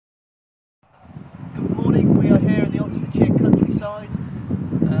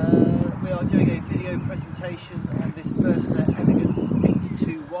presentation of this Burstner Elegance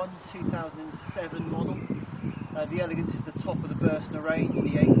 821 2007 model. The Elegance is the top of the Burstner range,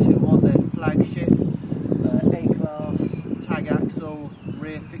 the 821 their flagship, A-class, tag axle,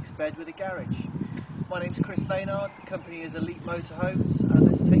 rear fixed bed with a garage. My name's Chris Maynard, the company is Elite Motorhomes, and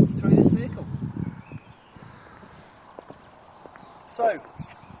let's take you through this vehicle. So,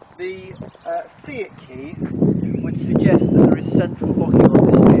 the Fiat key would suggest that there is central locking on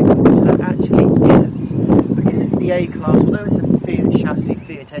this vehicle, which there actually isn't, because it's the A-class. Although it's a Fiat chassis,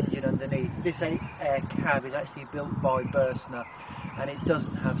 Fiat engine underneath, this air cab is actually built by Burstner, and it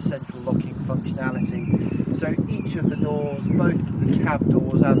doesn't have central locking functionality. So each of the doors, both the cab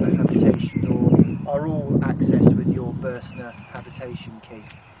doors and the habitation door, are all accessed with your Burstner habitation key.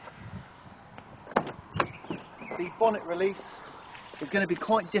 The bonnet release is going to be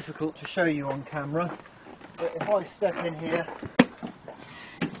quite difficult to show you on camera, but if I step in here,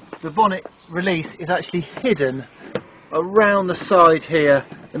 the bonnet release is actually hidden around the side here,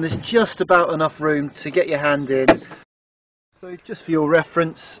 and there's just about enough room to get your hand in. So just for your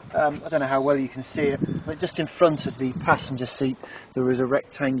reference, I don't know how well you can see it, but just in front of the passenger seat there is a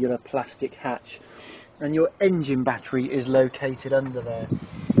rectangular plastic hatch, and your engine battery is located under there.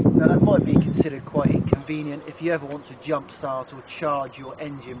 Now that might be considered quite inconvenient if you ever want to jump start or charge your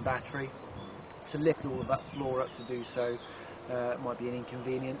engine battery. To lift all of that floor up to do so might be an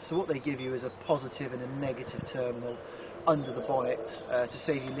inconvenience. So what they give you is a positive and a negative terminal under the bonnet to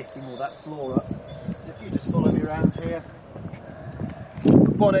save you lifting all that floor up. So if you just follow me around here,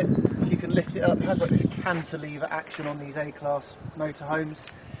 the bonnet, if you can lift it up, has like this cantilever action on these A-class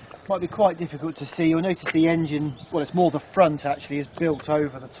motorhomes. Might be quite difficult to see. You'll notice the engine, well, it's more the front actually, is built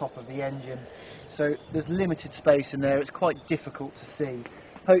over the top of the engine, so there's limited space in there. It's quite difficult to see.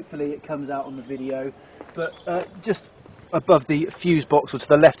 Hopefully it comes out on the video, but just above the fuse box, or to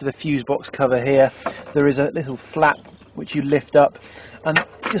the left of the fuse box cover here, there is a little flap which you lift up, and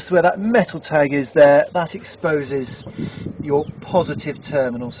just where that metal tag is there, that exposes your positive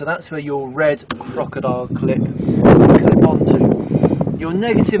terminal. So that's where your red crocodile clip will clip onto. Your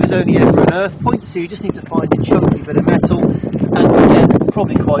negative is only ever an earth point, so you just need to find a chunky bit of metal, and again,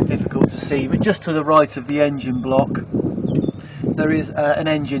 probably quite difficult to see, but just to the right of the engine block there is an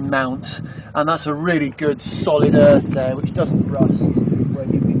engine mount, and that's a really good solid earth there which doesn't rust, where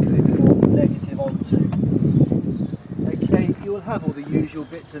you can clip your negative onto. Okay, you will have all the usual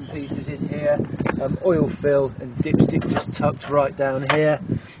bits and pieces in here, oil fill and dipstick just tucked right down here.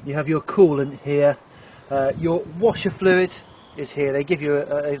 You have your coolant here, your washer fluid is here. They give you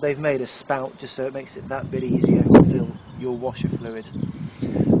they've made a spout just so it makes it that bit easier to fill your washer fluid.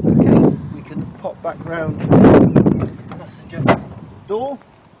 Okay, we can pop back round the passenger door.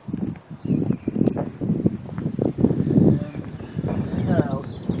 Now,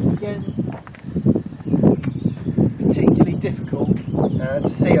 again, particularly difficult to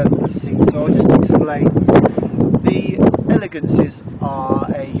see under the seat, so I'll just explain. The Elegances are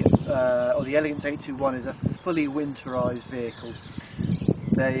or the Elegance 821 is a fully winterised vehicle.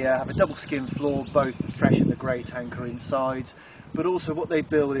 They have a double skin floor, both the fresh and the grey tanker inside, but also what they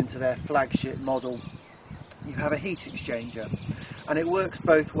build into their flagship model, you have a heat exchanger, and it works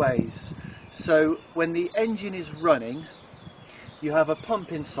both ways. So when the engine is running, you have a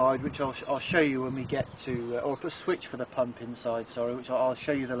pump inside, which I'll show you when we get to, or a switch for the pump inside, sorry, which I'll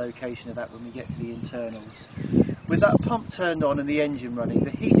show you the location of that when we get to the internals. With that pump turned on and the engine running,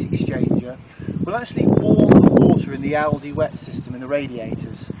 the heat exchanger will actually warm the water in the Aldi wet system in the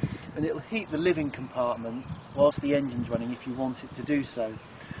radiators, and it'll heat the living compartment whilst the engine's running if you want it to do so.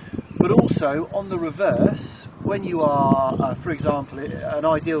 But also on the reverse, when you are, for example, an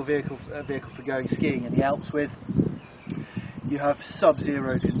ideal vehicle for going skiing in the Alps with, you have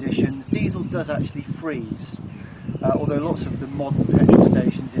sub-zero conditions. Diesel does actually freeze, although lots of the modern petrol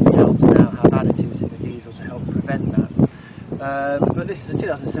stations in the Alps now have additives in the diesel to help prevent that. But this is a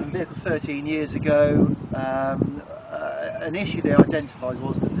 2007 vehicle, 13 years ago. An issue they identified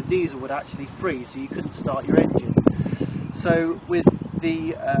was that the diesel would actually freeze, so you couldn't start your engine. So with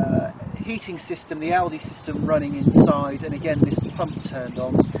the heating system, the Aldi system running inside, and again this pump turned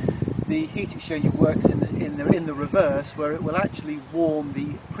on, the heat exchanger works in the reverse, where it will actually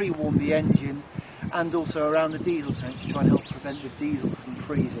pre-warm the engine and also around the diesel tank to try and help prevent the diesel from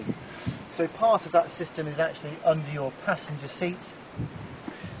freezing. So part of that system is actually under your passenger seat.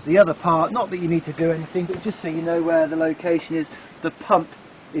 The other part, not that you need to do anything, but just so you know where the location is, the pump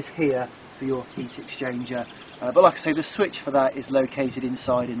is here for your heat exchanger. But like I say, the switch for that is located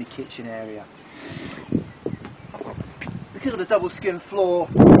inside in the kitchen area. Because of the double skin floor,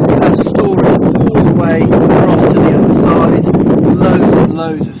 you have storage all the way across to the other side, loads and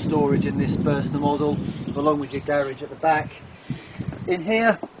loads of storage in this Burstner model, along with your garage at the back. In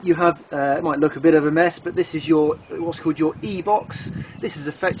here you have, it might look a bit of a mess, but this is your what's called your e-box. This is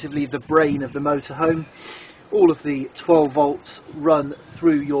effectively the brain of the motorhome. All of the 12 volts run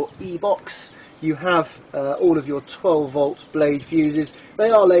through your e-box. You have all of your 12 volt blade fuses.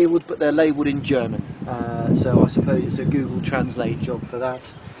 They are labelled, but they're labelled in German, so I suppose it's a Google Translate job for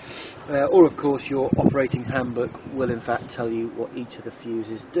that. Or of course your operating handbook will in fact tell you what each of the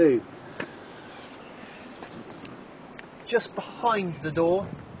fuses do. Just behind the door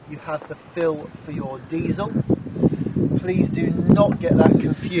you have the fill for your diesel. Please do not get that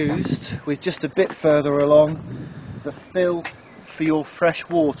confused with just a bit further along the fill for your fresh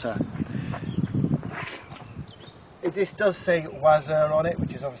water. This does say Wasser on it,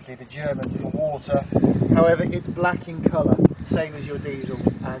 which is obviously the German for water. However, it's black in colour, same as your diesel,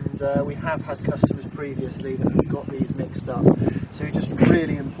 and we have had customers previously that have got these mixed up. So it's just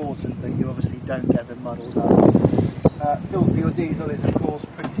really important that you obviously don't get them muddled up. Fill for your diesel is of course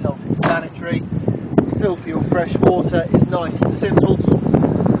pretty self-explanatory. Fill for your fresh water is nice and simple.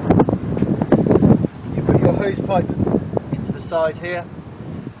 You put your hose pipe into the side here.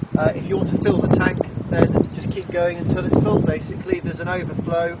 If you want to fill the tank, then just keep going until it's full. Basically there's an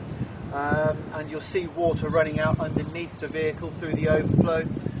overflow and you'll see water running out underneath the vehicle through the overflow.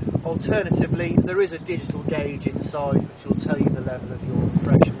 Alternatively, there is a digital gauge inside which will tell you the level of your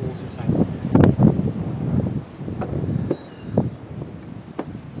fresh water tank.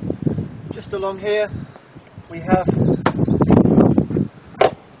 Just along here we have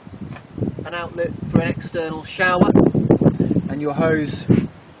an outlet for an external shower, and your hose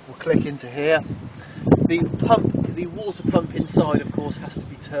will click into here. The water pump inside of course has to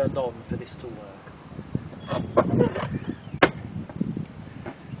be turned on for this to work.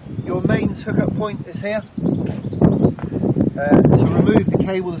 Your mains hookup point is here. To remove the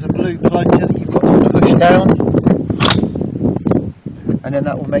cable there's a blue plunger that you've got to push down, and then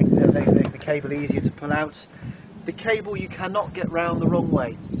that will make the cable easier to pull out. The cable you cannot get round the wrong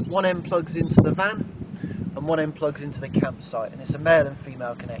way. One end plugs into the van and one end plugs into the campsite, and it's a male and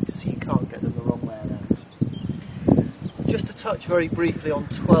female connector, so you can't get them the wrong way around. Just to touch very briefly on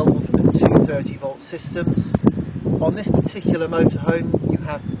 12 and 230 volt systems. On this particular motorhome you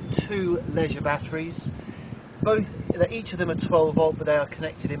have two leisure batteries. Each of them are 12 volt, but they are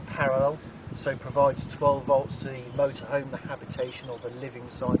connected in parallel, so provides 12 volts to the motorhome, the habitation or the living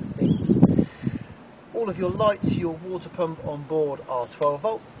side of things. All of your lights, your water pump on board are 12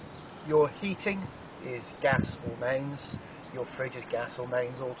 volt. Your heating is gas or mains. Your fridge is gas or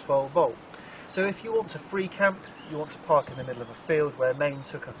mains or 12 volt. So if you want to free camp, you want to park in the middle of a field where mains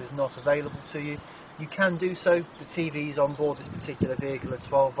hookup is not available to you, you can do so. The TVs on board this particular vehicle are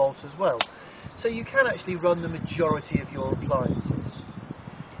 12 volt as well. So you can actually run the majority of your appliances.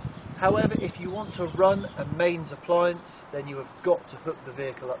 However, if you want to run a mains appliance, then you have got to hook the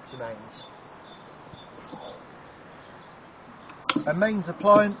vehicle up to mains. A mains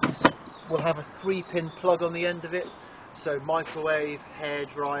appliance will have a 3-pin plug on the end of it, so microwave,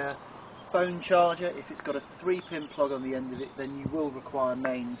 hairdryer, phone charger. If it's got a 3-pin plug on the end of it, then you will require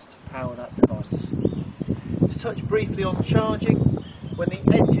mains to power that device. To touch briefly on charging, when the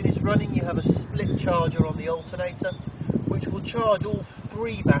engine is running you have a split charger on the alternator which will charge all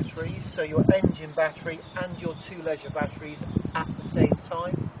 3 batteries, so your engine battery and your 2 leisure batteries at the same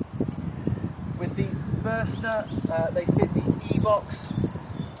time. With the Burstner they fit the e-box,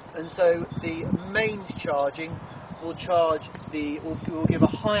 and so the mains charging will give a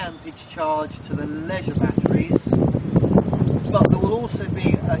high ampage charge to the leisure batteries, but there will also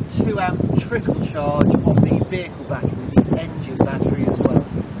be a 2 amp trickle charge on the vehicle battery, the engine battery as well.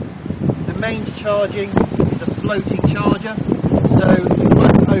 The mains charging is a floating charger, so you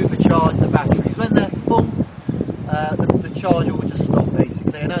won't overcharge the batteries. When they're full, the charger will just stop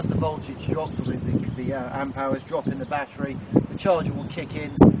basically, and as the voltage drops, or the amp hours drop in the battery, the charger will kick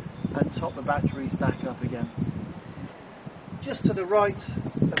in and top the batteries back up again. Just to the right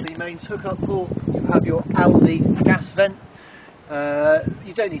of the mains hookup port you have your Aldi gas vent.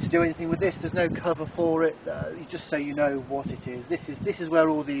 You don't need to do anything with this, there's no cover for it, you just so you know what it is. This is where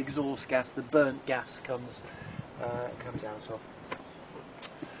all the exhaust gas, the burnt gas comes out of.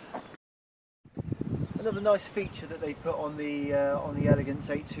 Another nice feature that they put on the Elegance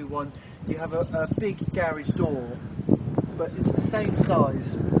 821, you have a big garage door, but it's the same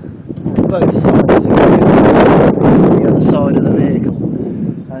size on both sides, so to the other side of the vehicle.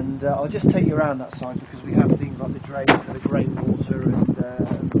 And I'll just take you around that side because we have things like the drain for the grey water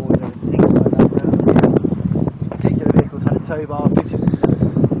and boiler and things like that around here. This particular vehicle's had a tow bar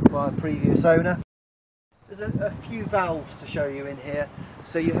fitted by a previous owner. There's a few valves to show you in here.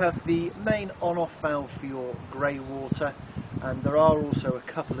 So you have the main on-off valve for your grey water, and there are also a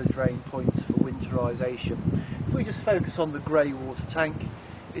couple of drain points for winterisation. If we just focus on the grey water tank,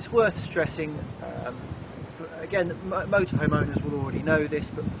 it's worth stressing, again, motorhome owners will already know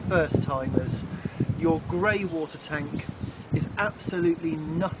this, but for first timers, your grey water tank is absolutely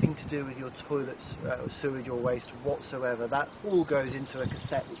nothing to do with your toilets, sewage or waste whatsoever. That all goes into a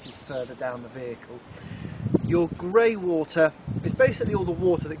cassette which is further down the vehicle. Your grey water is basically all the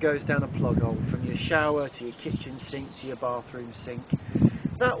water that goes down a plug hole, from your shower to your kitchen sink to your bathroom sink.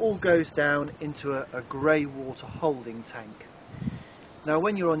 That all goes down into a grey water holding tank. Now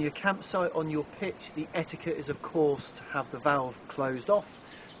when you're on your campsite, on your pitch, the etiquette is of course to have the valve closed off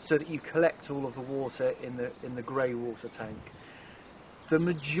so that you collect all of the water in the grey water tank. The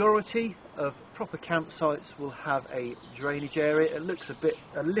majority of proper campsites will have a drainage area. It looks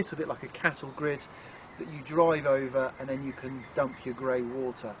a little bit like a cattle grid that you drive over, and then you can dump your grey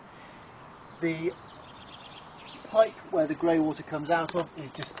water. The pipe where the grey water comes out of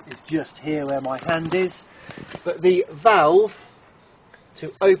is just here where my hand is, but the valve to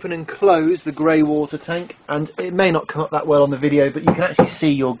open and close the grey water tank, and it may not come up that well on the video, but you can actually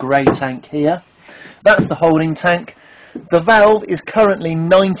see your grey tank here. That's the holding tank. The valve is currently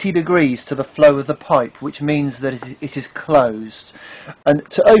 90 degrees to the flow of the pipe, which means that it is closed. And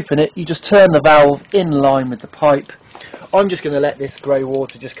to open it, you just turn the valve in line with the pipe. I'm just going to let this grey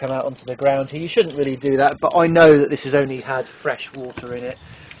water just come out onto the ground here. You shouldn't really do that, but I know that this has only had fresh water in it.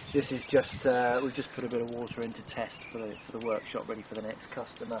 This is just, we've just put a bit of water in to test for the workshop, ready for the next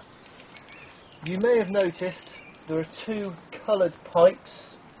customer. You may have noticed there are two coloured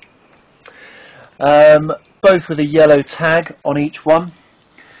pipes, both with a yellow tag on each one.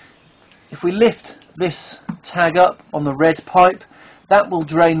 If we lift this tag up on the red pipe, that will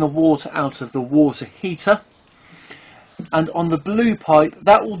drain the water out of the water heater, and on the blue pipe,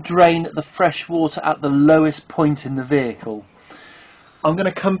 that will drain the fresh water at the lowest point in the vehicle. I'm going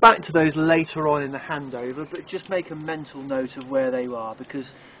to come back to those later on in the handover, but just make a mental note of where they are,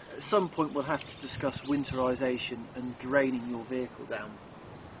 because at some point we'll have to discuss winterisation and draining your vehicle down.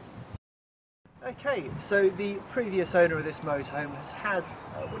 Okay, so the previous owner of this motorhome has had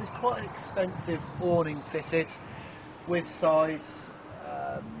what is quite an expensive awning fitted with sides,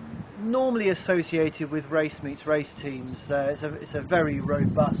 normally associated with race meets, race teams. It's a very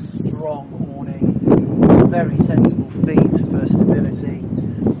robust, strong awning, very sensible feet for stability.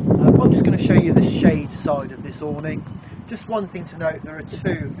 I'm just going to show you the shade side of this awning. Just one thing to note, there are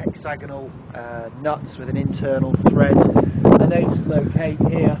two hexagonal nuts with an internal thread, and they just locate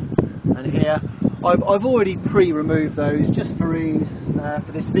here and here. I've already pre-removed those just for ease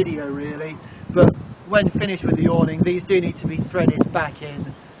for this video really, but when finished with the awning, these do need to be threaded back in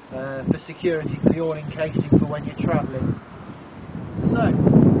for security for the awning casing for when you're travelling. So,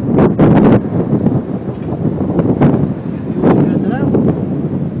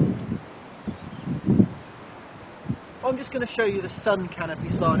 I'm just going to show you the sun canopy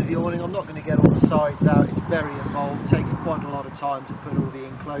side of the awning. I'm not going to get all the sides out, it's very involved, it takes quite a lot of time to put all the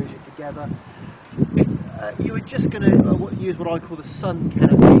enclosure together. You are just going to use what I call the sun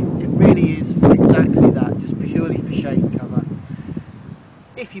canopy. It really is for exactly that, just purely for shade cover.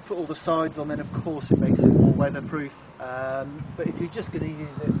 If you put all the sides on, then of course it makes it more weatherproof, but if you're just going to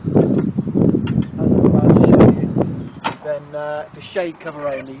use it, as I'm about to show you, then for shade cover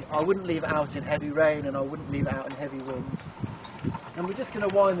only. I wouldn't leave it out in heavy rain, and I wouldn't leave it out in heavy winds. And we're just going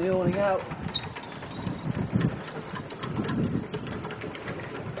to wind the awning out.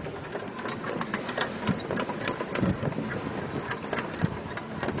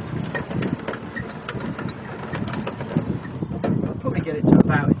 Get it to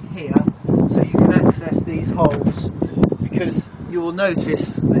about here so you can access these holes, because you will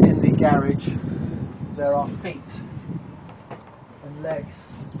notice that in the garage there are feet and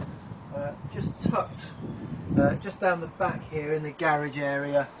legs just tucked just down the back here in the garage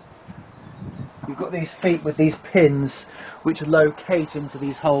area. You've got these feet with these pins which locate into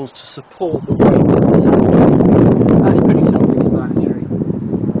these holes to support the weight of the saddle. That's pretty self-explanatory.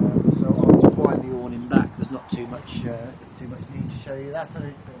 So I'll just wind the awning back. There's not too much need to show you that, I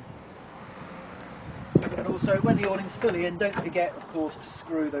don't think. And also, when the awning's fully in, don't forget, of course, to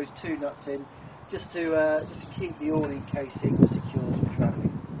screw those two nuts in, just to keep the awning casing secure for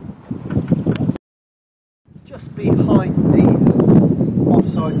travelling. Just behind the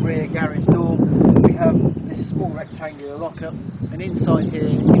offside rear garage door, we have this small rectangular lockup, and inside here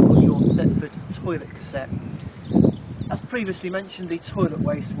you've got your Thetford toilet cassette. As previously mentioned, the toilet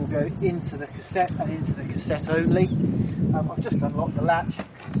waste will go into the cassette and into the cassette only. I've just unlocked the latch.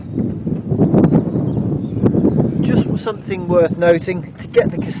 something worth noting: to get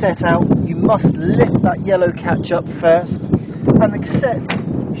the cassette out, you must lift that yellow catch up first, and the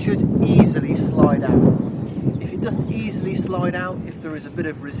cassette should easily slide out. If it doesn't easily slide out, if there is a bit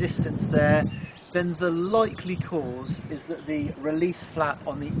of resistance there, then the likely cause is that the release flap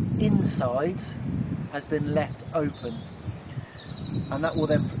on the inside has been left open, and that will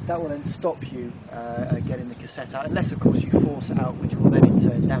then stop you getting the cassette out, unless of course you force it out, which will then in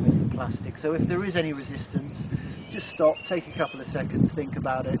turn damage the plastic. So if there is any resistance, just stop, take a couple of seconds, think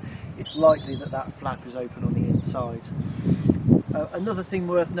about it. It's likely that that flap is open on the inside. Another thing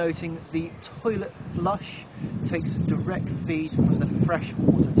worth noting: the toilet flush takes a direct feed from the fresh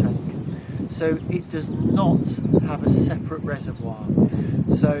water tank, so it does not have a separate reservoir.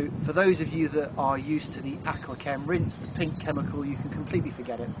 So for those of you that are used to the Aquachem rinse, the pink chemical, you can completely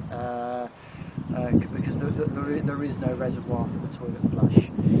forget it, because there is no reservoir for the toilet flush.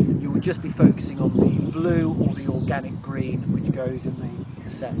 You will just be focusing on the blue or the organic green, which goes in the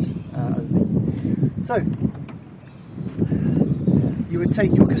cassette only. So you would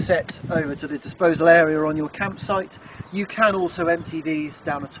take your cassette over to the disposal area on your campsite. You can also empty these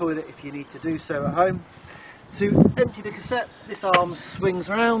down a toilet if you need to do so at home. To empty the cassette, this arm swings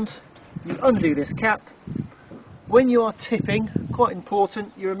around, you undo this cap. When you are tipping, quite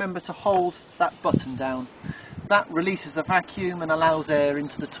important, you remember to hold that button down. That releases the vacuum and allows air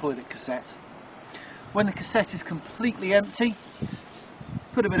into the toilet cassette. When the cassette is completely empty,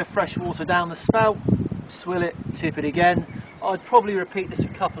 put a bit of fresh water down the spout, swill it, tip it again. I'd probably repeat this a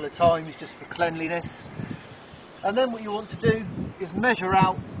couple of times just for cleanliness. And then what you want to do is measure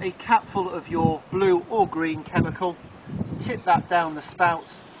out a capful of your blue or green chemical, tip that down the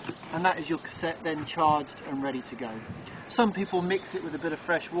spout, and that is your cassette then charged and ready to go. Some people mix it with a bit of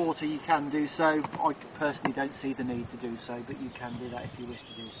fresh water. You can do so. I personally don't see the need to do so, but you can do that if you wish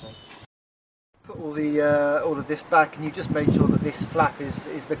to do so. Put all of this back, and you just make sure that this flap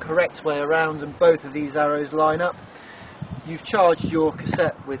is the correct way around and both of these arrows line up. You've charged your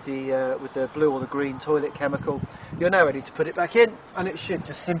cassette with the blue or the green toilet chemical. You're now ready to put it back in, and it should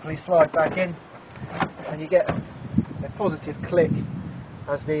just simply slide back in, and you get a positive click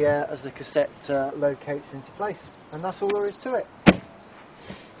as the cassette locates into place, and that's all there is to it.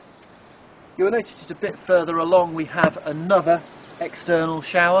 You'll notice just a bit further along we have another external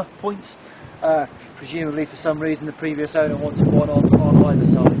shower point. Presumably for some reason the previous owner wanted one on either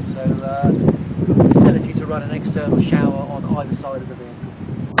side, so we've got the facility to run an external shower on either side of the vehicle.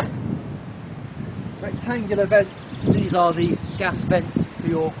 Rectangular vents, these are the gas vents for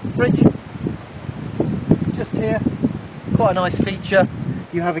your fridge. Just here, quite a nice feature,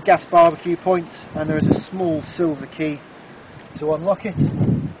 you have a gas barbecue point and there is a small silver key to unlock it.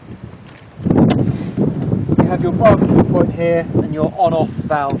 You have your barbecue point here and your on-off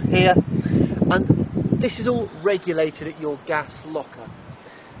valve here, and this is all regulated at your gas locker,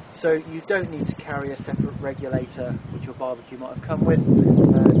 so you don't need to carry a separate regulator which your barbecue might have come with.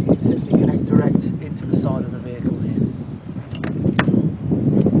 You can simply connect direct into the side of the vehicle here.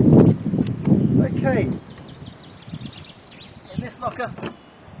 Okay, in this locker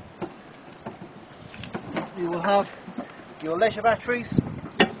you will have your leisure batteries.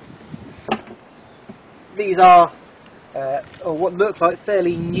 These are what look like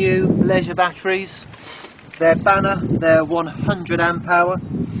fairly new leisure batteries. They're Banner, they're 100 amp hour.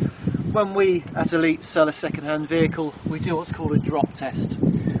 When we at Elite sell a second-hand vehicle, we do what's called a drop test,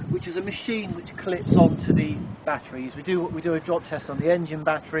 which is a machine which clips onto the batteries. We do a drop test on the engine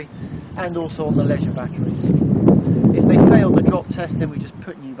battery and also on the leisure batteries. If they fail the drop test, then we just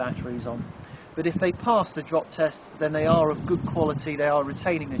put new batteries on. But if they pass the drop test, then they are of good quality, they are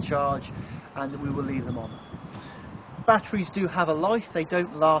retaining a charge, and we will leave them on. Batteries do have a life, they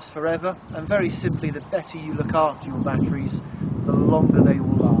don't last forever, and very simply, the better you look after your batteries, the longer they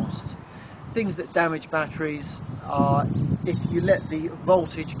will last. Things that damage batteries are if you let the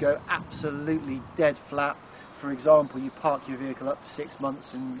voltage go absolutely dead flat. For example, you park your vehicle up for 6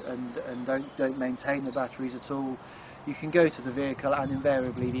 months and don't maintain the batteries at all. You can go to the vehicle and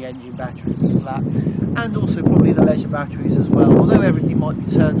invariably the engine battery will be flat, and also probably the leisure batteries as well. Although everything might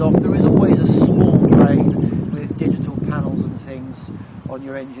be turned off, there is always a small drain with digital panels and things on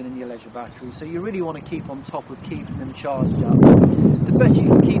your engine and your leisure batteries, so you really want to keep on top of keeping them charged up. The better you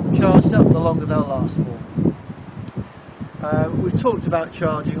can keep them charged up, the longer they'll last for. We've talked about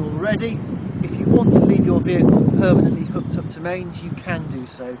charging already. If you want to leave your vehicle permanently hooked up to mains, you can do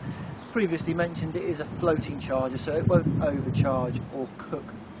so. Previously mentioned, it is a floating charger, so it won't overcharge or cook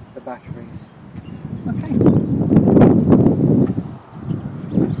the batteries. Okay.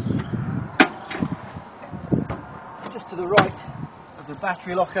 Just to the right of the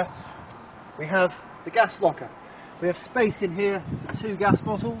battery locker, we have the gas locker. We have space in here for 2 gas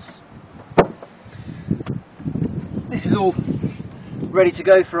bottles. This is all ready to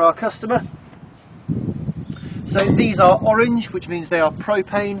go for our customer. So these are orange, which means they are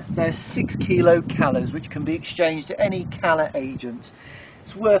propane. They're 6 kilo calories, which can be exchanged to any colour agent.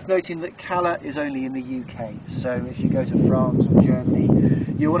 It's worth noting that colour is only in the UK, so if you go to France or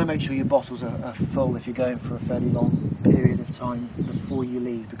Germany, you want to make sure your bottles are full if you're going for a fairly long period of time before you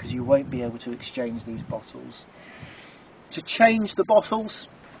leave, because you won't be able to exchange these bottles. To change the bottles,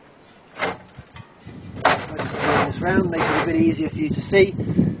 turn this round, make it a bit easier for you to see.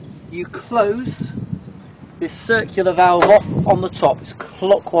 You close this circular valve off on the top. It's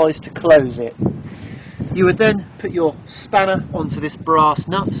clockwise to close it. You would then put your spanner onto this brass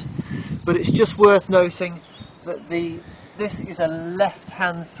nut, but it's just worth noting that this is a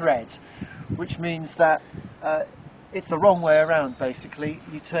left-hand thread, which means that it's the wrong way around. Basically,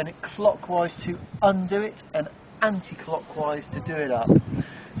 you turn it clockwise to undo it and anti-clockwise to do it up.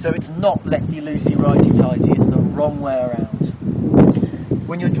 So it's not lefty-loosey, righty-tighty, it's the wrong way around.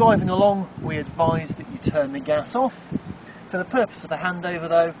 When you're driving along, we advise that you turn the gas off. For the purpose of the handover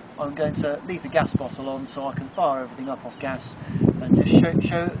though, I'm going to leave the gas bottle on so I can fire everything up off gas and just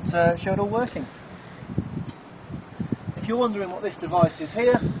show it all working. If you're wondering what this device is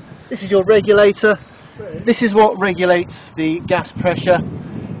here, this is your regulator. This is what regulates the gas pressure,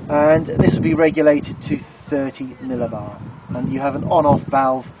 and this will be regulated to 30 millibar. And you have an on-off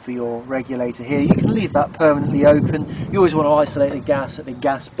valve for your regulator here. You can leave that permanently open. You always want to isolate the gas at the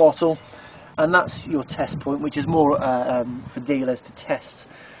gas bottle. And that's your test point, which is more for dealers to test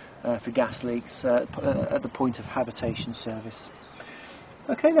for gas leaks at the point of habitation service.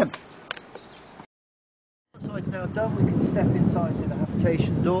 Okay then. The side's now done, we can step inside to the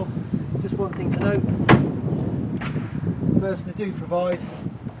habitation door. Just one thing to note, Burstner do provide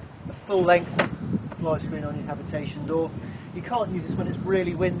a full length fly screen on your habitation door. You can't use this when it's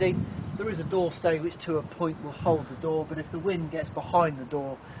really windy. There is a door stay which to a point will hold the door, but if the wind gets behind the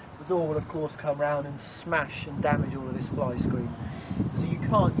door will of course come round and smash and damage all of this fly screen. So you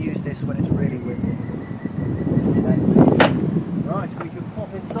can't use this when it's really windy. Okay. Right, we can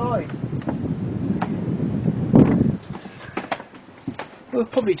pop inside. We'll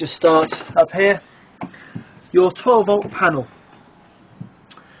probably just start up here. Your 12 volt panel.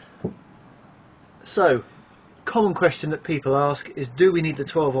 So, common question that people ask is, do we need the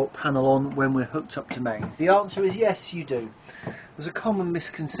 12 volt panel on when we're hooked up to mains? The answer is yes, you do. There's a common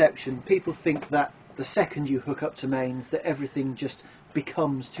misconception. People think that the second you hook up to mains that everything just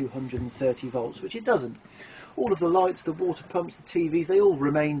becomes 230 volts, which it doesn't. All of the lights, the water pumps, the TVs, they all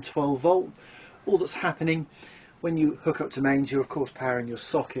remain 12 volt. All that's happening when you hook up to mains, you're of course powering your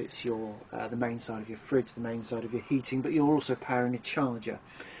sockets, the main side of your fridge, the main side of your heating, but you're also powering a charger.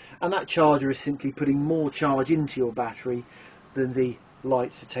 And that charger is simply putting more charge into your battery than the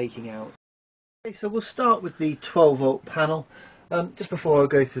lights are taking out. Okay, so we'll start with the 12 volt panel. Just before I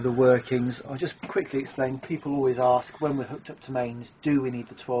go through the workings, I'll just quickly explain. People always ask, when we're hooked up to mains, do we need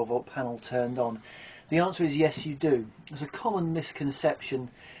the 12 volt panel turned on? The answer is yes, you do. There's a common misconception.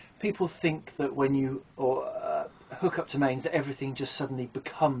 People think that when you hook up to mains that everything just suddenly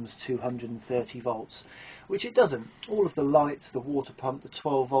becomes 230 volts, which it doesn't. All of the lights, the water pump, the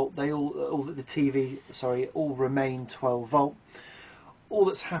 12 volt, the TV, all remain 12 volt. All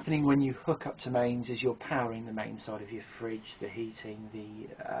that's happening when you hook up to mains is you're powering the main side of your fridge, the heating, the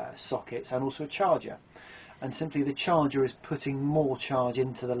sockets, and also a charger. And simply the charger is putting more charge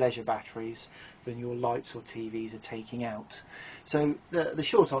into the leisure batteries than your lights or TVs are taking out. So the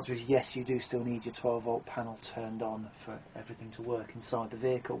short answer is yes, you do still need your 12 volt panel turned on for everything to work inside the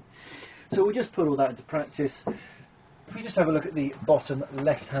vehicle. So we'll just put all that into practice. If we just have a look at the bottom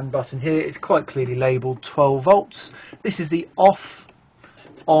left hand button here, it's quite clearly labelled 12 volts. This is the off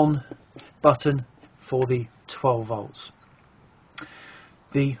on button for the 12 volts.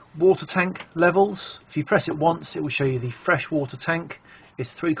 The water tank levels, if you press it once, it will show you the fresh water tank is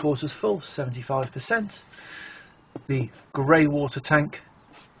 3/4 full, 75%. The grey water tank,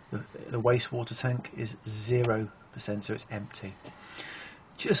 the wastewater tank, is 0%, so it's empty.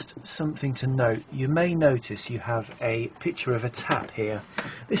 Just something to note, you may notice you have a picture of a tap here.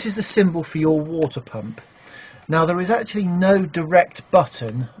 This is the symbol for your water pump. Now there is actually no direct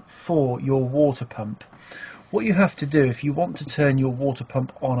button for your water pump. What you have to do if you want to turn your water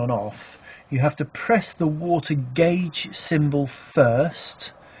pump on and off, you have to press the water gauge symbol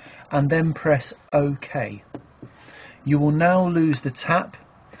first and then press OK. You will now lose the tap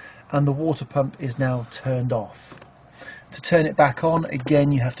and the water pump is now turned off. To turn it back on,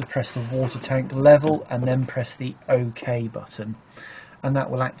 again you have to press the water tank level and then press the OK button, and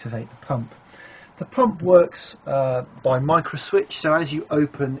that will activate the pump. The pump works by micro switch, so as you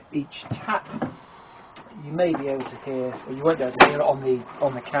open each tap, you may be able to hear, or you won't be able to hear it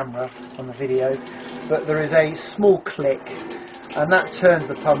on the camera, on the video, but there is a small click, and that turns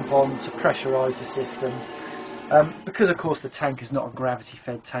the pump on to pressurise the system. Because of course the tank is not a gravity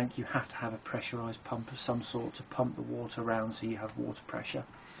fed tank, you have to have a pressurised pump of some sort to pump the water around so you have water pressure.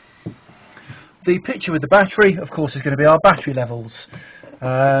 The picture with the battery, of course, is going to be our battery levels.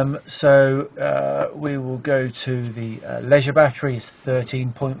 So we will go to the leisure battery is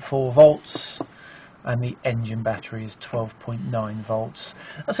 13.4 volts and the engine battery is 12.9 volts.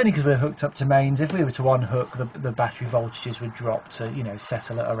 That's only because we're hooked up to mains. If we were to unhook, the battery voltages would drop to, you know,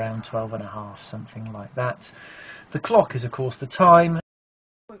 settle at around 12.5, something like that. The clock is of course the time.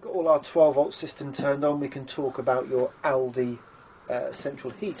 We've got all our 12 volt system turned on. We can talk about your Aldi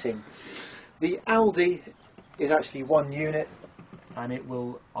central heating. The Aldi is actually one unit, and it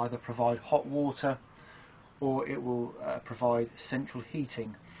will either provide hot water or it will provide central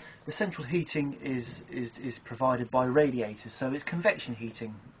heating. The central heating is provided by radiators, so it's convection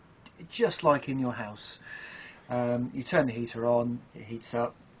heating, just like in your house. You turn the heater on, it heats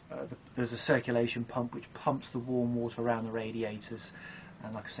up. There's a circulation pump which pumps the warm water around the radiators,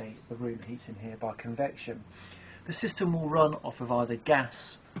 and like I say, the room heats in here by convection. The system will run off of either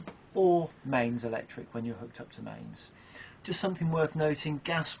gas or mains electric when you're hooked up to mains. Just something worth noting,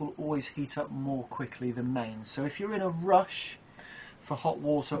 gas will always heat up more quickly than mains, so if you're in a rush for hot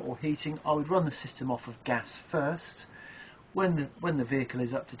water or heating, I would run the system off of gas first. When the vehicle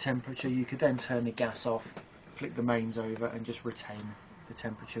is up to temperature, you could then turn the gas off, flick the mains over and just retain the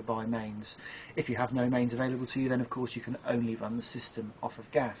temperature by mains. If you have no mains available to you, then of course you can only run the system off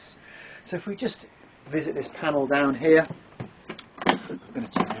of gas. So if we just visit this panel down here, I'm going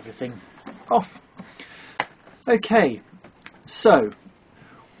to turn everything off. Okay, so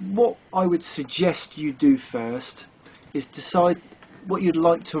what I would suggest you do first is decide what you'd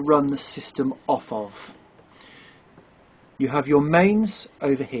like to run the system off of. You have your mains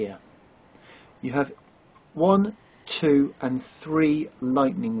over here. You have 1, 2 and 3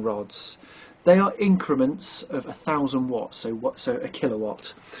 lightning rods. They are increments of 1,000 watts, so a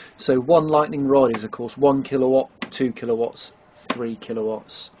kilowatt. So one lightning rod is of course 1 kilowatt, 2 kilowatts, 3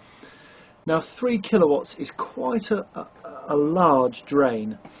 kilowatts. Now 3 kilowatts is quite a large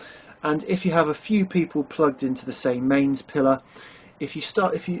drain, and if you have a few people plugged into the same mains pillar,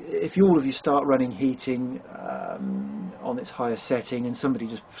 if all of you start running heating on its higher setting and somebody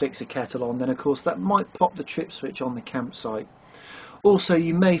just flicks a kettle on, then of course that might pop the trip switch on the campsite. Also,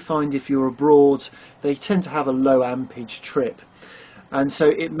 you may find if you're abroad, they tend to have a low ampage trip, and so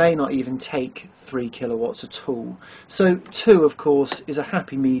it may not even take 3 kilowatts at all. So 2 of course is a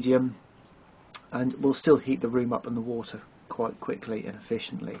happy medium and will still heat the room up and the water quite quickly and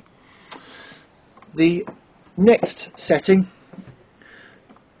efficiently. The next setting,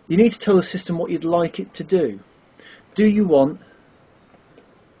 you need to tell the system what you'd like it to do. Do you want,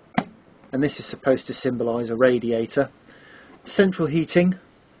 and this is supposed to symbolise a radiator, central heating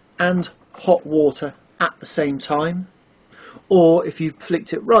and hot water at the same time? Or if you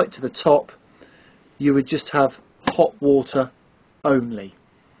flicked it right to the top, you would just have hot water only.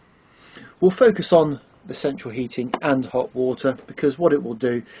 We'll focus on the central heating and hot water, because what it will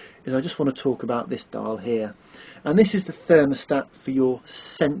do is, I just want to talk about this dial here, and this is the thermostat for your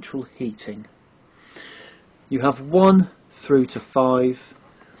central heating. You have 1 through to 5,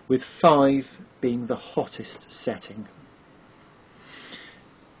 with 5 being the hottest setting.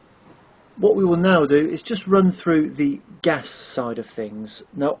 What we will now do is just run through the gas side of things.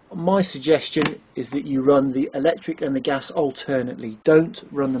 Now my suggestion is that you run the electric and the gas alternately, don't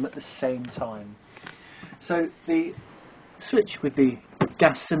run them at the same time. So the switch with the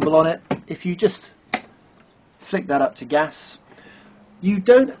gas symbol on it, if you just flick that up to gas, you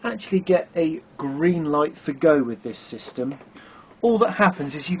don't actually get a green light for go with this system. All that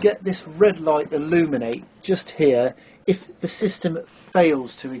happens is you get this red light illuminate just here if the system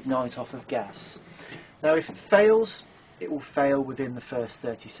fails to ignite off of gas. Now if it fails, it will fail within the first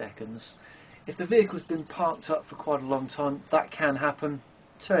 30 seconds. If the vehicle has been parked up for quite a long time, that can happen.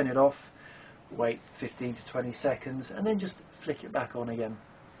 Turn it off, wait 15 to 20 seconds and then just flick it back on again.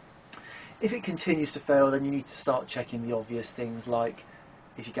 If it continues to fail, then you need to start checking the obvious things like,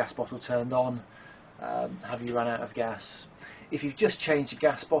 is your gas bottle turned on? Have you run out of gas? If you've just changed your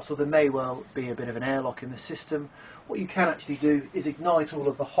gas bottle, there may well be a bit of an airlock in the system. What you can actually do is ignite all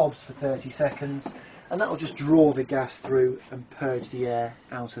of the hobs for 30 seconds, and that will just draw the gas through and purge the air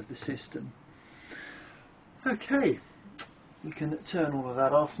out of the system. Okay, we can turn all of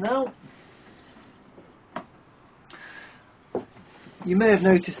that off now. You may have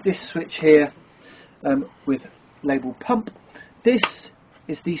noticed this switch here with label pump. This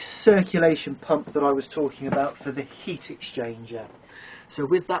is the circulation pump that I was talking about for the heat exchanger. So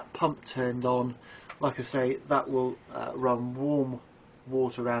with that pump turned on, like I say, that will run warm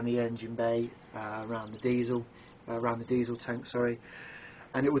water around the engine bay, around the diesel tank, sorry,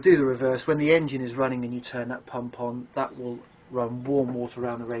 and it will do the reverse. When the engine is running and you turn that pump on, that will run warm water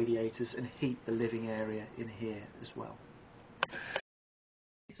around the radiators and heat the living area in here as well.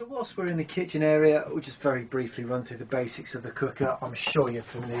 So whilst we're in the kitchen area, we'll just very briefly run through the basics of the cooker. I'm sure you're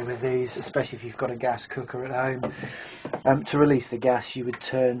familiar with these, especially if you've got a gas cooker at home. To release the gas, you would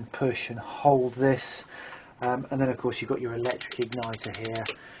turn, push and hold this, and then of course you've got your electric igniter here,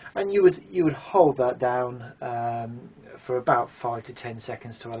 and you would hold that down for about 5 to 10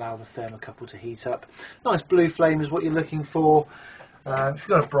 seconds to allow the thermocouple to heat up. Nice blue flame is what you're looking for. If you've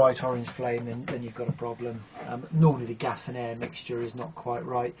got a bright orange flame, then you've got a problem. Normally the gas and air mixture is not quite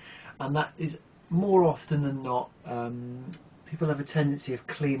right, and that is more often than not, people have a tendency of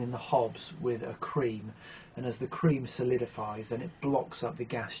cleaning the hobs with a cream, and as the cream solidifies, then it blocks up the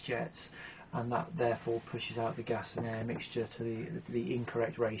gas jets, and that therefore pushes out the gas and air mixture to the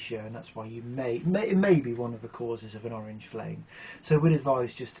incorrect ratio, and that's why it may be one of the causes of an orange flame. So we'd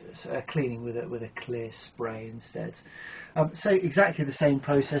advise just cleaning with a clear spray instead. So exactly the same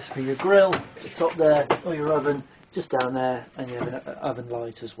process for your grill, the top there, or your oven just down there, and you have an oven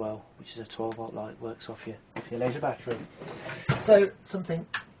light as well, which is a 12-volt light, works off your laser battery. So something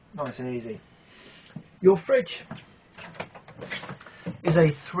nice and easy. Your fridge is a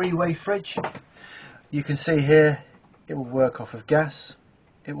 3-way fridge. You can see here it will work off of gas,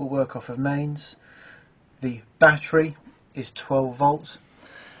 it will work off of mains. The battery is 12 volt.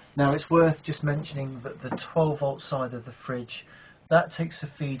 Now it's worth just mentioning that the 12 volt side of the fridge, that takes the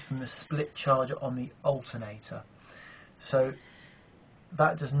feed from the split charger on the alternator. So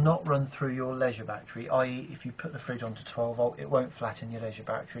that does not run through your leisure battery, i.e. if you put the fridge onto 12 volt, it won't flatten your leisure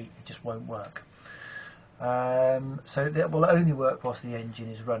battery, it just won't work. So that will only work whilst the engine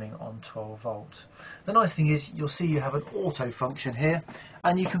is running on 12 volts. The nice thing is you'll see you have an auto function here,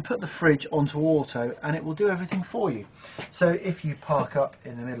 and you can put the fridge onto auto and it will do everything for you. So if you park up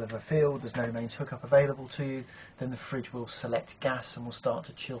in the middle of a field, there's no mains hookup available to you, then the fridge will select gas and will start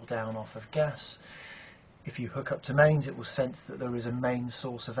to chill down off of gas. If you hook up to mains, it will sense that there is a main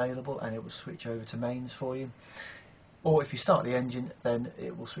source available and it will switch over to mains for you. Or if you start the engine, then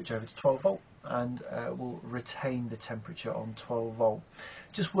it will switch over to 12 volt and will retain the temperature on 12 volt.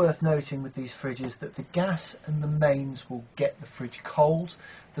 Just worth noting with these fridges that the gas and the mains will get the fridge cold.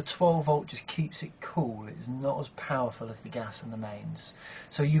 The 12 volt just keeps it cool. It is not as powerful as the gas and the mains.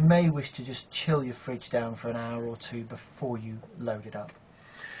 So you may wish to just chill your fridge down for an hour or two before you load it up.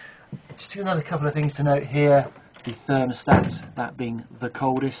 Just another couple of things to note here. The thermostat, that being the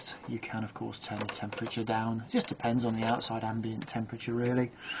coldest, you can of course turn the temperature down. It just depends on the outside ambient temperature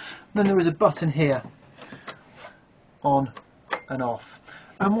really. Then there is a button here, on and off.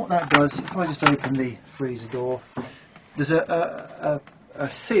 And what that does, if I just open the freezer door, there's a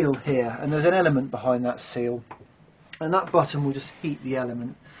seal here, and there's an element behind that seal, and that button will just heat the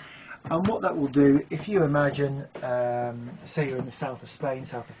element. And what that will do, if you imagine, say you're in the south of Spain,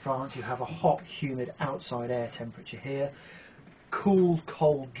 south of France, you have a hot, humid outside air temperature here, cool,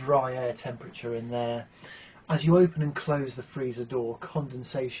 cold, dry air temperature in there. As you open and close the freezer door,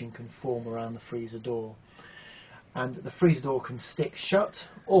 condensation can form around the freezer door. And the freezer door can stick shut,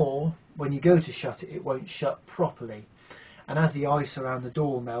 or when you go to shut it, it won't shut properly. And as the ice around the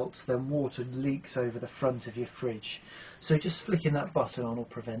door melts, then water leaks over the front of your fridge. So just flicking that button on will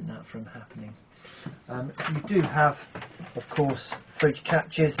prevent that from happening. You do have, of course, fridge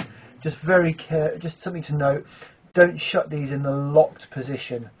catches. Just something to note, don't shut these in the locked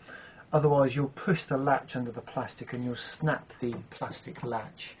position. Otherwise you'll push the latch under the plastic and you'll snap the plastic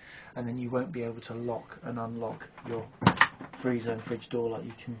latch, and then you won't be able to lock and unlock your freezer and fridge door like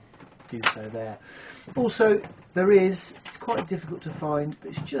you can do so there. Also, it's quite difficult to find, but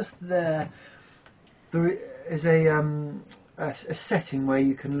it's just there is a setting where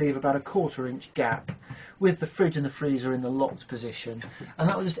you can leave about a 1/4 inch gap with the fridge and the freezer in the locked position, and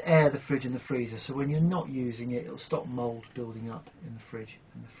that will just air the fridge and the freezer, so when you're not using it, it'll stop mould building up in the fridge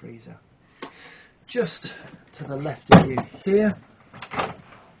and the freezer. Just to the left of you here,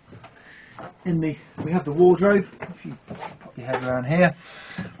 we have the wardrobe. If you pop your head around here,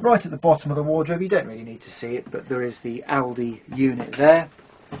 right at the bottom of the wardrobe, you don't really need to see it, but there is the Aldi unit there.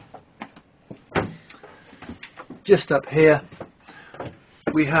 Just up here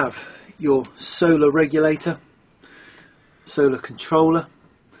we have your solar regulator, solar controller.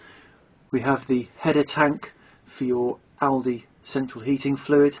 We have the header tank for your Aldi central heating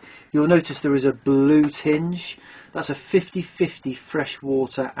fluid. You'll notice there is a blue tinge. That's a 50-50 fresh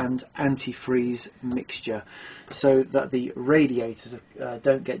water and antifreeze mixture, so that the radiators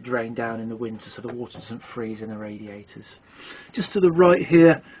don't get drained down in the winter, so the water doesn't freeze in the radiators. Just to the right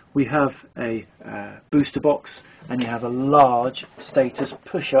here we have a booster box, and you have a large status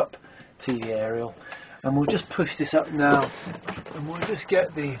push-up TV aerial. And we'll just push this up now, and we'll just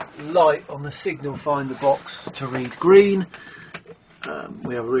get the light on the signal finder box to read green.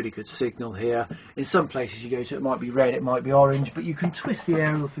 We have a really good signal here. In some places you go to, it might be red, it might be orange, but you can twist the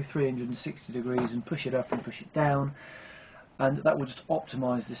aerial through 360 degrees and push it up and push it down, and that will just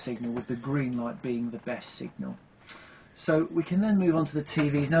optimise the signal, with the green light being the best signal. So we can then move on to the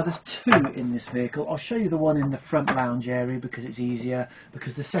TVs. Now there's two in this vehicle. I'll show you the one in the front lounge area because it's easier,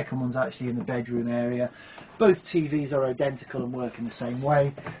 because the second one's actually in the bedroom area. Both TVs are identical and work in the same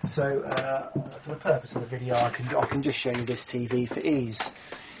way. So for the purpose of the video, I can just show you this TV for ease.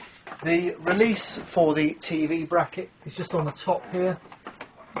 The release for the TV bracket is just on the top here.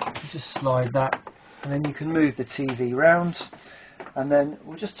 You just slide that, and then you can move the TV round, and then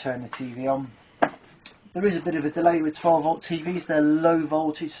we'll just turn the TV on. There is a bit of a delay with 12 volt TVs. They're low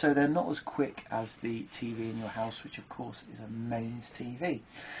voltage, so they're not as quick as the TV in your house, which of course is a mains TV.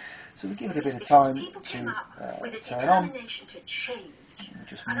 So we give it a bit of time to turn on. We'll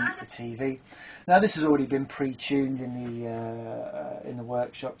just mute the TV. Now this has already been pre-tuned in the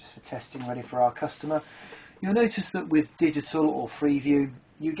workshop just for testing, ready for our customer. You'll notice that with digital or Freeview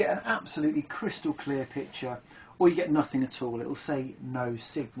you get an absolutely crystal clear picture, or you get nothing at all. It'll say no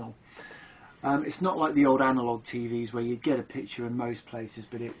signal. It's not like the old analog TVs where you'd get a picture in most places,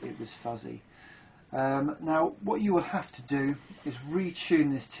 but it was fuzzy. Now what you will have to do is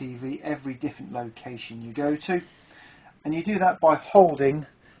retune this TV every different location you go to, and you do that by holding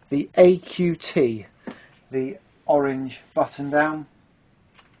the AQT, the orange button down.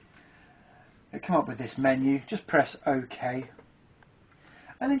 It'll come up with this menu. Just press OK,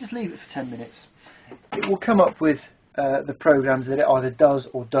 and then just leave it for 10 minutes. It will come up with the programs that it either does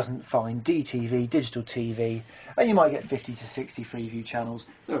or doesn't find: DTV, digital TV, and you might get 50 to 60 Freeview channels.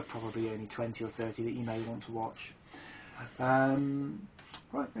 There are probably only 20 or 30 that you may want to watch.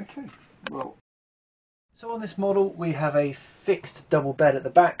 Right, okay. Well, so on this model we have a fixed double bed at the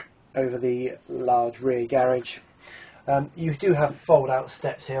back over the large rear garage. You do have fold out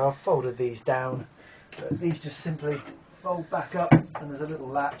steps here. I've folded these down. These just simply fold back up, and there's a little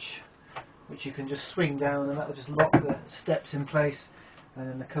latch which you can just swing down, and that will just lock the steps in place, and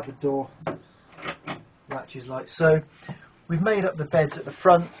then the cupboard door latches like so. We've made up the beds at the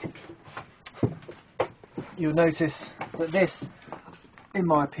front. You'll notice that this, in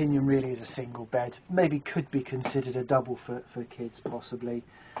my opinion, really is a single bed. Maybe could be considered a double for kids, possibly.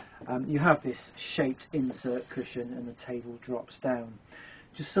 You have this shaped insert cushion, and the table drops down.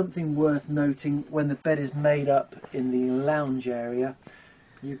 Just something worth noting: when the bed is made up in the lounge area,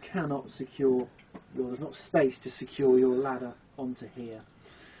 you cannot secure there's not space to secure your ladder onto here.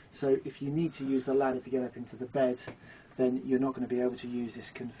 So if you need to use the ladder to get up into the bed, then you're not going to be able to use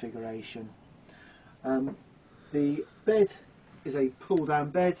this configuration. The bed is a pull down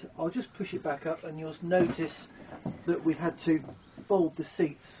bed. I'll just push it back up, and you'll notice that we've had to fold the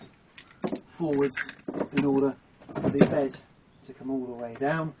seats forwards in order for the bed to come all the way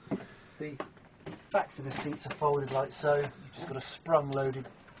down. The backs of the seats are folded like so. You've just got a sprung loaded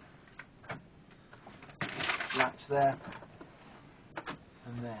latch there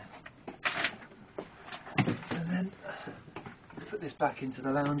and there. And then to put this back into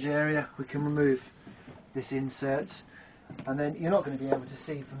the lounge area, we can remove this insert, and then you're not going to be able to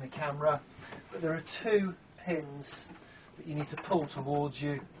see from the camera, but there are two pins that you need to pull towards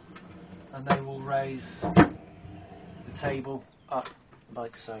you, and they will raise the table up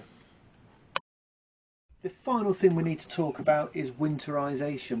like so. The final thing we need to talk about is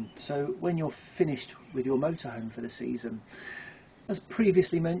winterisation. So when you're finished with your motorhome for the season, as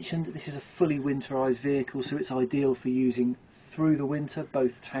previously mentioned, this is a fully winterised vehicle, so it's ideal for using through the winter.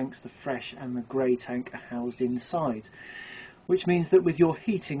 Both tanks, the fresh and the grey tank, are housed inside, which means that with your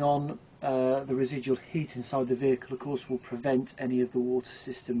heating on, the residual heat inside the vehicle of course will prevent any of the water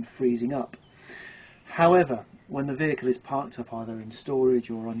system freezing up. However, when the vehicle is parked up either in storage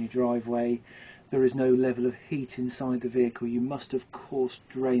or on your driveway, there is no level of heat inside the vehicle. You must of course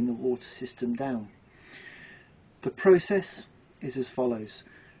drain the water system down. The process is as follows.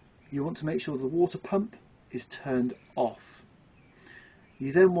 You want to make sure the water pump is turned off.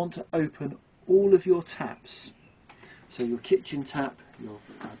 You then want to open all of your taps. So your kitchen tap, your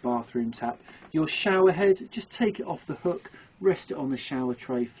bathroom tap, your shower head, just take it off the hook, rest it on the shower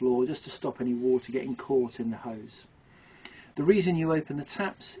tray floor just to stop any water getting caught in the hose. The reason you open the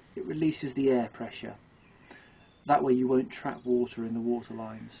taps, it releases the air pressure. That way you won't trap water in the water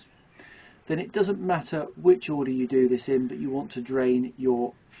lines. Then it doesn't matter which order you do this in, but you want to drain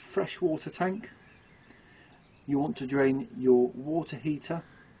your freshwater tank, you want to drain your water heater,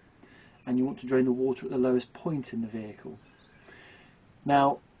 and you want to drain the water at the lowest point in the vehicle.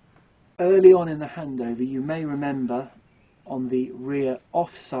 Now, early on in the handover, you may remember on the rear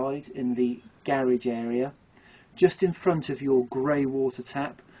offside in the garage area, just in front of your grey water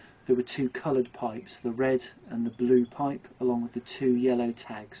tap, there were two coloured pipes, the red and the blue pipe, along with the two yellow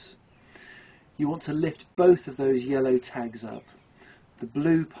tags. You want to lift both of those yellow tags up. The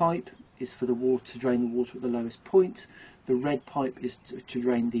blue pipe is for the water to drain the water at the lowest point. The red pipe is to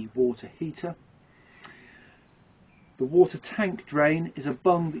drain the water heater. The water tank drain is a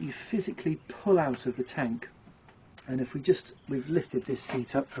bung that you physically pull out of the tank. And if we've lifted this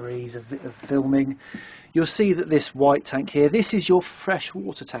seat up for ease of filming, you'll see that this white tank here, this is your fresh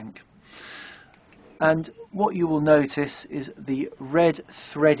water tank. And what you will notice is the red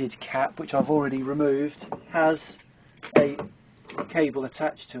threaded cap, which I've already removed, has a cable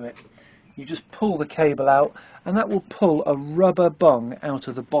attached to it. You just pull the cable out and that will pull a rubber bung out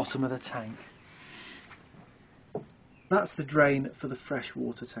of the bottom of the tank. That's the drain for the fresh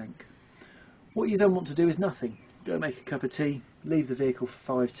water tank. What you then want to do is nothing. Go make a cup of tea, leave the vehicle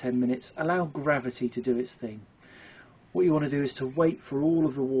for 5-10 minutes, allow gravity to do its thing. What you want to do is to wait for all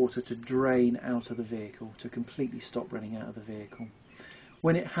of the water to drain out of the vehicle, to completely stop running out of the vehicle.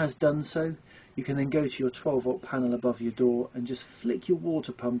 When it has done so, you can then go to your 12-volt panel above your door and just flick your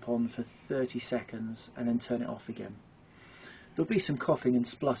water pump on for 30 seconds and then turn it off again. There'll be some coughing and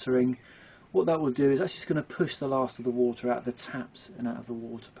spluttering. What that will do is that's just going to push the last of the water out of the taps and out of the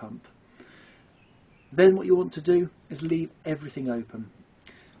water pump. Then what you want to do is leave everything open.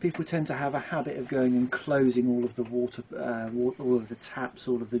 People tend to have a habit of going and closing all of the water, all of the taps,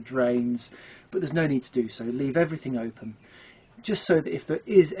 all of the drains, but there's no need to do so. Leave everything open, just so that if there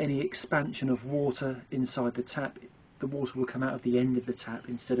is any expansion of water inside the tap, the water will come out of the end of the tap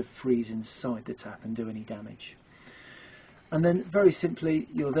instead of freeze inside the tap and do any damage. And then very simply,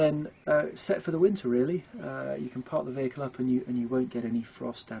 you're then set for the winter really. You can park the vehicle up and you won't get any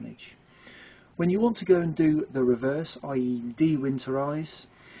frost damage. When you want to go and do the reverse, i.e. de-winterize,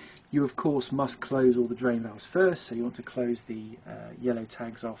 you of course must close all the drain valves first. So you want to close the yellow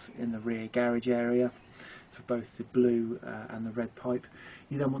tags off in the rear garage area for both the blue and the red pipe.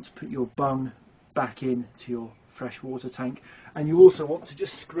 You then want to put your bung back in to your fresh water tank, and you also want to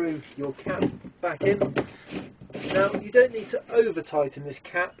just screw your cap back in. Now you don't need to over tighten this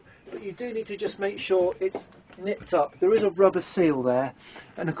cap, but you do need to just make sure it's nipped up. There is a rubber seal there,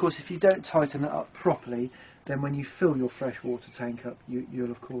 and of course if you don't tighten it up properly, then when you fill your fresh water tank up,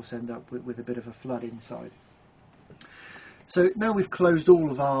 you'll of course end up with a bit of a flood inside. So now we've closed all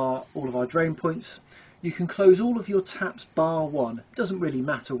of our drain points. You can close all of your taps bar one. It doesn't really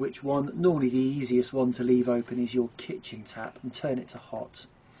matter which one. Normally the easiest one to leave open is your kitchen tap, and turn it to hot.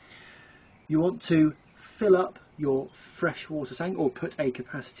 You want to fill up your fresh water tank, or put a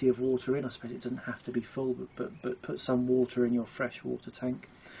capacity of water in. I suppose it doesn't have to be full, but put some water in your fresh water tank.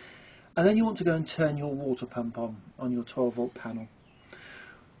 And then you want to go and turn your water pump on your 12-volt panel.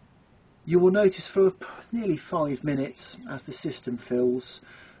 You will notice for nearly 5 minutes as the system fills,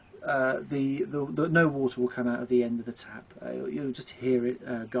 no water will come out of the end of the tap. You'll just hear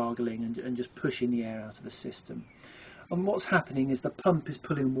it gargling and just pushing the air out of the system. And what's happening is the pump is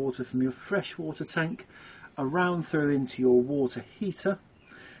pulling water from your fresh water tank around through into your water heater,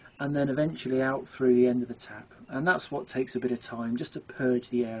 and then eventually out through the end of the tap. And that's what takes a bit of time, just to purge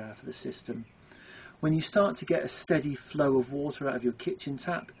the air out of the system. When you start to get a steady flow of water out of your kitchen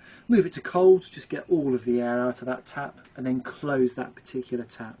tap, move it to cold, just get all of the air out of that tap, and then close that particular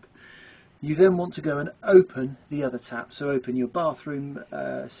tap. You then want to go and open the other tap, so open your bathroom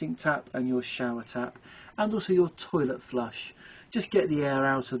sink tap and your shower tap, and also your toilet flush. Just get the air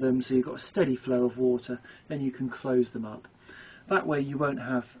out of them so you've got a steady flow of water, then you can close them up. That way you won't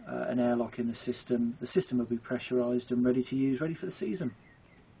have an airlock in the system. The system will be pressurised and ready to use, ready for the season.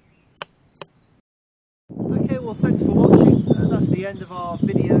 Okay, well thanks for watching. That's the end of our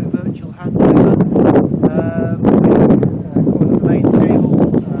video virtual handover.